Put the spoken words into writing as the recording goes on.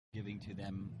giving to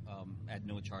them at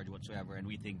no charge whatsoever, and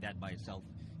we think that by itself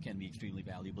can be extremely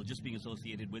valuable. Just being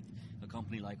associated with a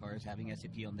company like ours, having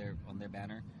SAP on their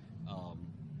banner,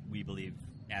 we believe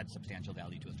adds substantial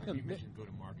value to us. You mentioned go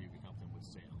to market, you can help them with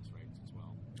sales, right, as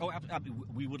well. Oh,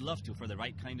 we would love to. For the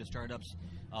right kind of startups,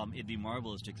 it'd be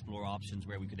marvelous to explore options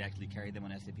where we could actually carry them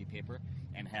on SAP paper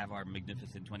and have our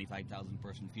magnificent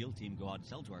 25,000-person field team go out and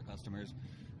sell to our customers.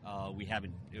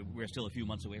 We're still a few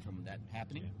months away from that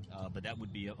happening, but that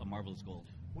would be a marvelous goal.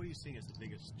 What are you seeing as the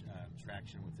biggest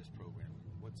traction with this program?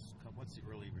 What's the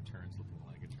early returns looking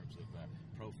like in terms of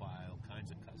profile,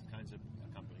 kinds of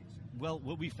companies? Well,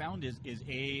 what we found is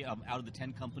out of the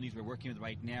 10 companies we're working with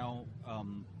right now,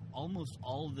 almost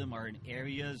all of them are in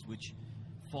areas which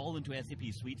fall into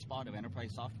SAP's sweet spot of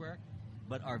enterprise software,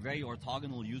 but are very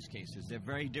orthogonal use cases. They're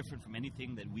very different from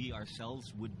anything that we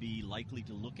ourselves would be likely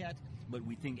to look at, but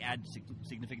we think add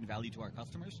significant value to our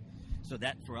customers. So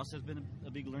that, for us, has been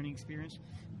a big learning experience.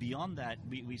 Beyond that,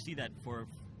 we see that for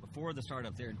the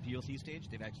startup, they're in POC stage.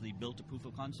 They've actually built a proof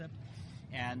of concept,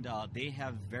 and they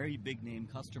have very big name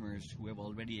customers who have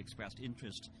already expressed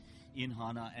interest in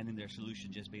HANA and in their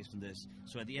solution just based on this.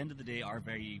 So at the end of the day, our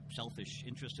very selfish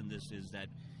interest in this is that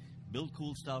build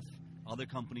cool stuff, other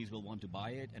companies will want to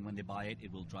buy it, and when they buy it,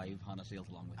 it will drive HANA sales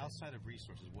along with it. Outside of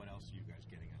resources, what else are you guys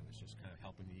getting out of this? Just kind of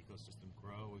helping the ecosystem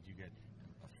grow? Do you get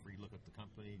a free look at the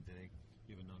company? Do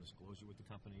you have a non-disclosure with the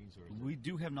companies? We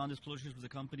do have non-disclosures with the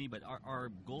company, but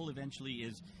our goal eventually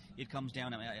is, it comes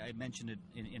down, I mentioned it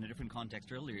in a different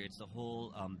context earlier, it's the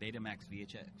whole Betamax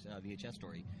VHS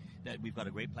story, that we've got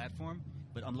a great platform,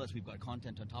 but unless we've got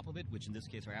content on top of it, which in this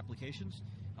case are applications,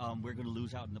 we're going to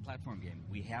lose out in the platform game.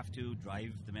 We have to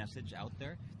drive the message out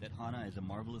there that HANA is a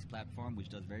marvelous platform which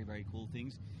does very, very cool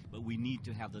things, but we need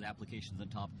to have those applications on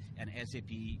top, and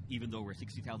SAP, even though we're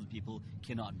 60,000 people,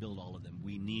 cannot build all of them.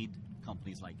 We need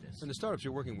companies like this. And the startups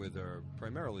you're working with are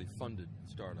primarily funded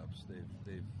startups.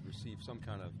 They've received some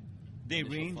kind of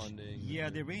funding. Yeah,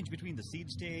 they range between the seed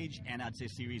stage and I'd say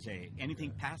Series A.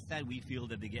 Anything past that, we feel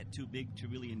that they get too big to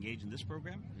really engage in this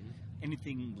program. Mm-hmm.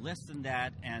 Anything less than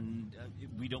that, and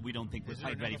we don't think we're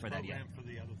quite ready for that yet. For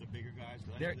the bigger guys,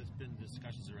 there's been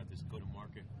discussions around this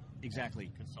go-to-market,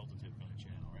 exactly, consultative kind of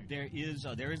channel, right?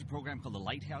 There is a program called the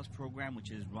Lighthouse program,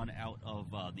 which is run out of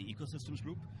the Ecosystems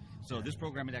Group. So this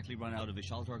program is actually run out of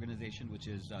Vishal's organization, which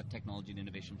is Technology and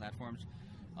Innovation Platforms.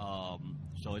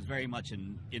 So it's very much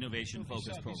an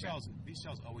innovation-focused program.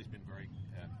 Vishal's always been very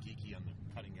geeky on the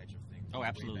cutting edge of things. Oh,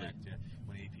 absolutely.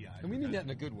 When APIs. And we mean that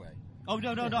in a good way. Oh,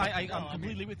 no, I'm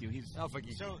completely with you. He's alpha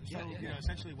geek. So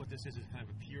essentially what this is kind of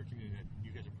a peer community that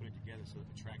you guys are putting together so to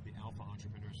attract the alpha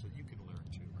entrepreneurs so that you can learn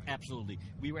too, right? Absolutely.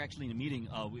 We were actually in a meeting.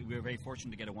 We were very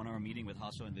fortunate to get a 1-hour meeting with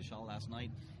Hasso and Vishal last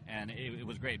night, and it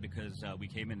was great because we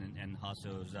came in and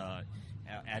Hasso's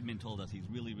admin told us he's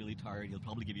really, really tired. He'll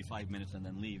probably give you 5 minutes and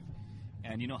then leave.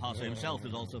 And Hasso himself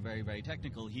is also very, very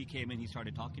technical. He came in, he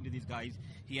started talking to these guys.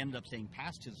 He ended up staying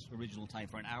past his original time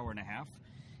for an hour and a half.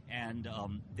 And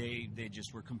they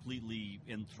just were completely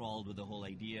enthralled with the whole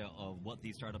idea of what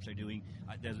these startups are doing.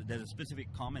 There's a specific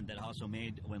comment that Hasso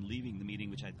made when leaving the meeting,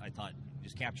 which I thought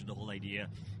just captured the whole idea.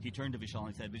 He turned to Vishal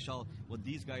and said, Vishal, what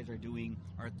these guys are doing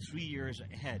are 3 years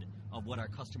ahead of what our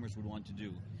customers would want to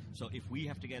do. So if we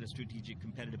have to get a strategic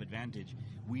competitive advantage,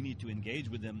 we need to engage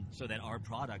with them so that our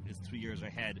product is 3 years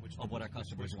ahead of what our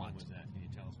customers want. Which one was that? Can you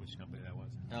tell us which company that was?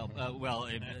 Well,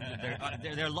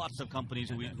 there are lots of companies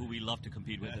who we love to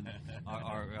compete with.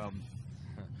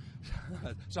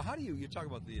 So how do you talk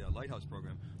about the Lighthouse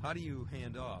program, how do you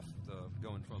hand off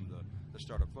going from the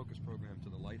Startup Focus program to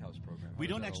the Lighthouse program? We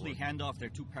don't actually hand off. They're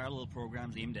two parallel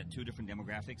programs aimed at two different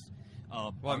demographics.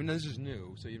 Well, I mean, this is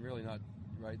new, so you're really not,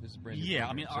 right? This is brand new. Yeah,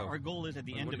 program. I mean, our goal is at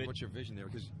the end of it. What's your vision there?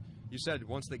 Because you said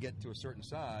once they get to a certain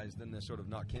size, then they're sort of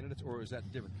not candidates, or is that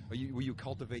different? Will you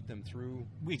cultivate them through?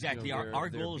 Exactly. Our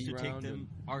goal is to take them.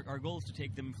 Our goal is to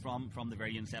take them from the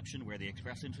very inception, where they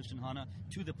express interest in HANA,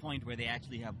 to the point where they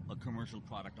actually have a commercial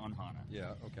product on HANA.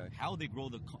 Yeah. Okay. How they grow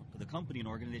the company and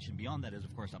organization beyond that is,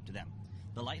 of course, up to them.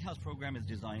 The Lighthouse program is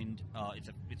designed.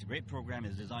 It's a great program.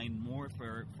 It's designed more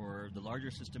for the larger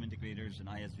system integrators and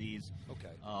ISVs. Okay.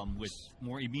 With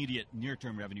more immediate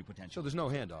near-term revenue potential. So there's no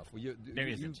handoff. There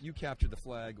isn't. You capture the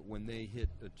flag when they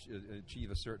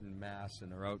achieve a certain mass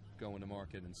and are out going to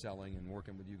market and selling and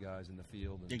working with you guys in the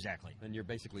field. And, exactly. And you're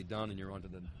basically done, and you're onto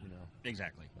the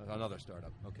exactly another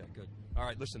startup. Okay, good. All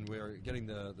right, listen, we're getting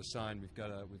the sign. We've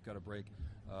got a break.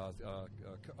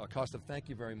 Kaustav, thank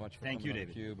you very much for Thank coming you, on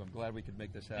David. theCUBE. I'm glad we could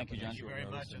make this happen. Thank you, John. Thank you very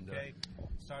much. And, Okay,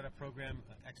 startup program,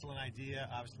 excellent idea.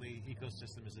 Obviously,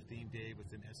 ecosystem is a theme, Dave,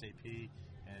 within SAP,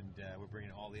 and we're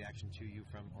bringing all the action to you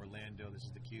from Orlando. This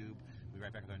is theCUBE. We'll be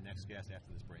right back with our next guest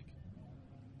after this break.